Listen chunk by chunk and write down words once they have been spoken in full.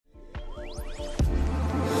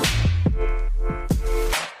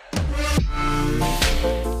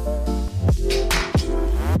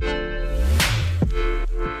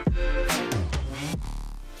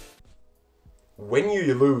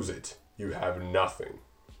lose it, you have nothing.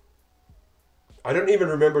 I don't even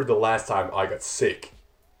remember the last time I got sick.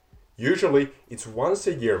 Usually, it's once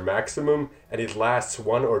a year maximum, and it lasts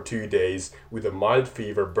 1 or 2 days with a mild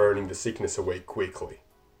fever burning the sickness away quickly.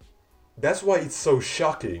 That's why it's so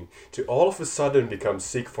shocking to all of a sudden become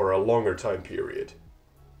sick for a longer time period.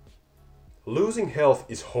 Losing health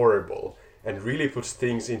is horrible and really puts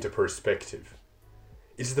things into perspective.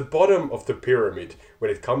 It's the bottom of the pyramid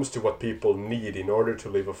when it comes to what people need in order to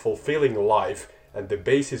live a fulfilling life and the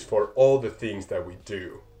basis for all the things that we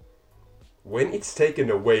do. When it's taken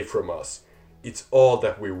away from us, it's all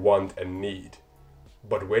that we want and need.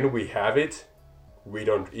 But when we have it, we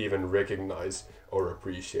don't even recognize or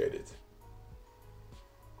appreciate it.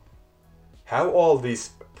 How all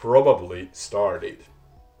this probably started.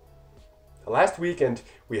 Last weekend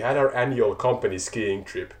we had our annual company skiing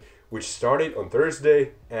trip, which started on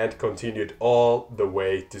Thursday and continued all the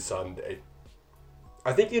way to Sunday.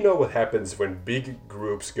 I think you know what happens when big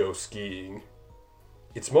groups go skiing.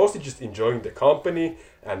 It's mostly just enjoying the company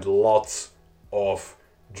and lots of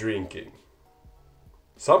drinking.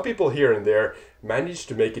 Some people here and there manage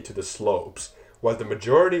to make it to the slopes, while the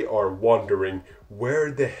majority are wondering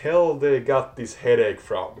where the hell they got this headache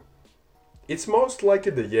from. It's most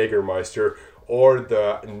likely the Jägermeister or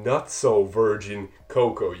the not-so-virgin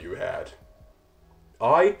cocoa you had.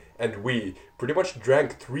 I and we pretty much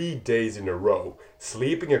drank 3 days in a row,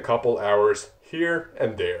 sleeping a couple hours here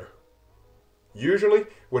and there. Usually,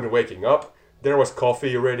 when waking up, there was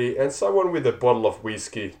coffee ready and someone with a bottle of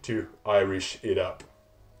whiskey to Irish it up.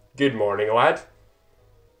 Good morning, lad.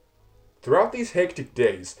 Throughout these hectic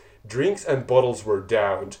days, drinks and bottles were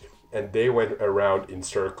downed and they went around in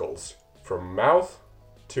circles, from mouth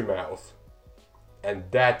to mouth. And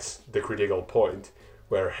that's the critical point,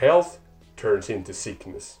 where health turns into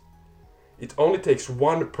sickness. It only takes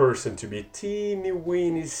one person to be teeny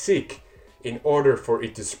weeny sick in order for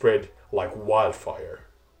it to spread like wildfire.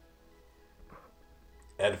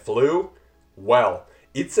 And flu? Well,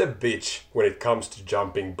 it's a bitch when it comes to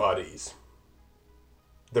jumping buddies.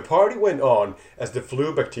 The party went on as the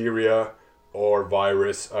flu bacteria or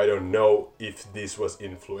virus, I don't know if this was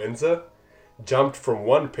influenza, jumped from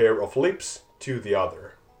one pair of lips to the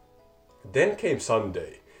other. Then came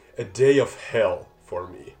Sunday, a day of hell for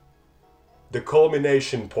me. The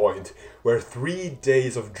culmination point where 3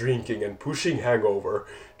 days of drinking and pushing hangover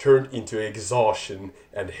turned into exhaustion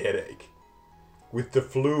and headache, with the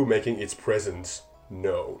flu making its presence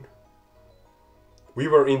known. We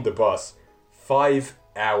were in the bus, 5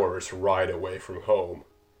 hours ride away from home.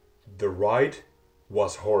 The ride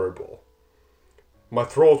was horrible. My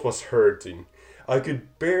throat was hurting. I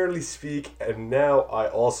could barely speak, and now I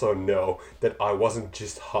also know that I wasn't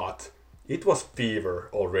just hot. It was fever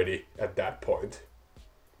already at that point.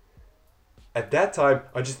 At that time,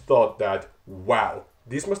 I just thought that, wow,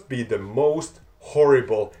 this must be the most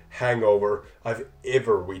horrible hangover I've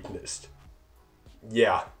ever witnessed.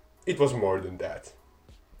 Yeah, it was more than that.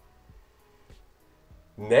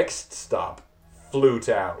 Next stop, Flu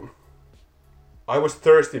Town. I was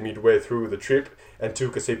thirsty midway through the trip and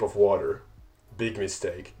took a sip of water. Big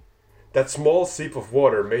mistake. That small sip of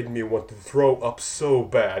water made me want to throw up so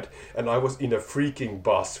bad, and I was in a freaking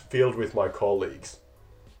bus filled with my colleagues.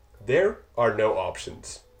 There are no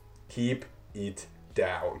options. Keep it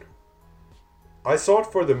down. I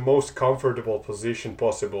sought for the most comfortable position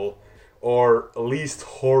possible, or least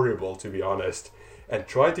horrible to be honest, and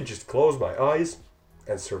tried to just close my eyes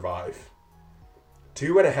and survive.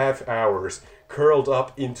 2.5 hours curled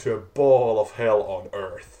up into a ball of hell on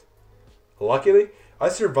earth. Luckily, I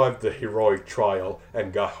survived the heroic trial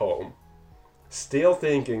and got home. Still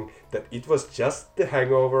thinking that it was just the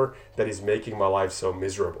hangover that is making my life so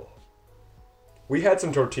miserable. We had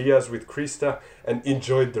some tortillas with Krista and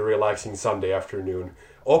enjoyed the relaxing Sunday afternoon,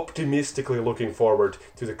 optimistically looking forward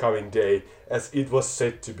to the coming day as it was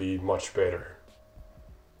set to be much better.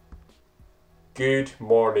 Good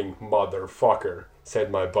morning, motherfucker, said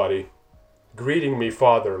my buddy, greeting me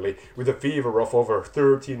fatherly with a fever of over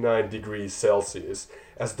 39 degrees Celsius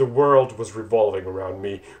as the world was revolving around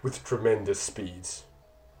me with tremendous speeds.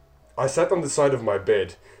 I sat on the side of my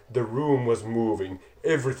bed. The room was moving.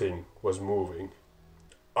 Everything was moving.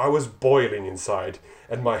 I was boiling inside,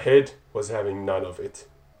 and my head was having none of it.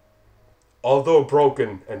 Although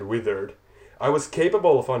broken and withered, I was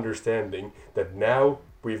capable of understanding that now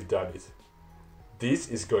we've done it. This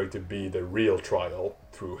is going to be the real trial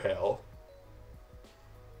through hell.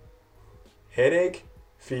 Headache,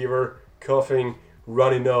 fever, coughing,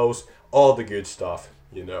 runny nose, all the good stuff,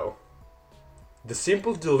 you know. The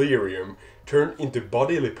simple delirium turned into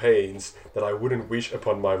bodily pains that I wouldn't wish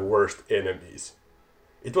upon my worst enemies.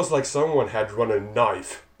 It was like someone had run a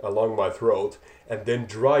knife along my throat and then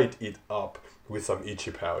dried it up with some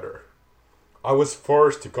itchy powder. I was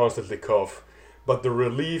forced to constantly cough, but the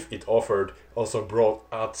relief it offered also brought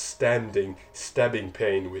outstanding stabbing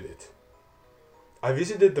pain with it. I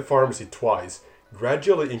visited the pharmacy twice,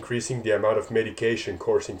 gradually increasing the amount of medication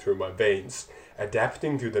coursing through my veins,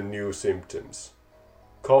 adapting to the new symptoms.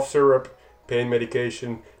 Cough syrup, pain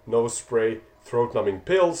medication, nose spray, throat numbing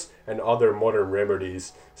pills, and other modern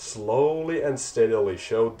remedies slowly and steadily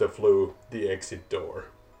showed the flu the exit door.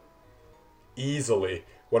 Easily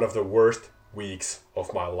one of the worst weeks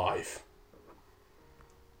of my life.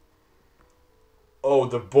 Oh,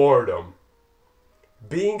 the boredom.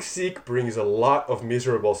 Being sick brings a lot of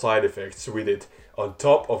miserable side effects with it on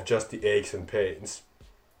top of just the aches and pains.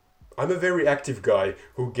 I'm a very active guy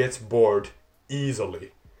who gets bored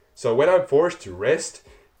easily. So when I'm forced to rest,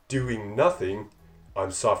 doing nothing,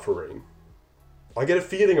 I'm suffering. I get a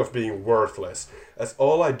feeling of being worthless, as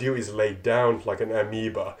all I do is lay down like an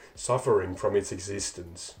amoeba, suffering from its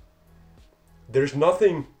existence. There's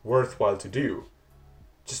nothing worthwhile to do,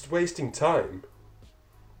 just wasting time.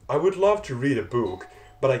 I would love to read a book,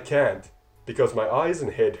 but I can't, because my eyes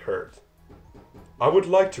and head hurt. I would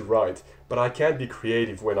like to write, but I can't be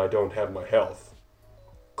creative when I don't have my health.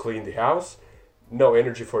 Clean the house? No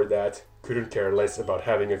energy for that, couldn't care less about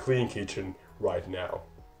having a clean kitchen right now.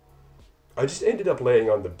 I just ended up laying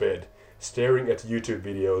on the bed, staring at YouTube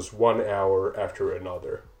videos 1 hour after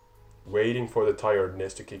another, waiting for the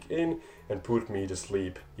tiredness to kick in and put me to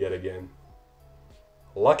sleep yet again.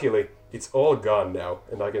 Luckily, it's all gone now,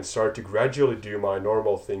 and I can start to gradually do my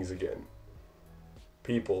normal things again.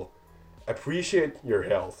 People, appreciate your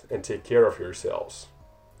health and take care of yourselves.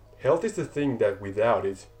 Health is the thing that without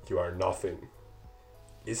it, you are nothing.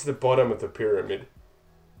 It's the bottom of the pyramid,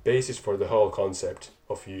 basis for the whole concept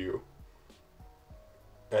of you.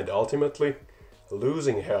 And ultimately,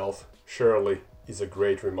 losing health surely is a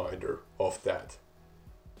great reminder of that.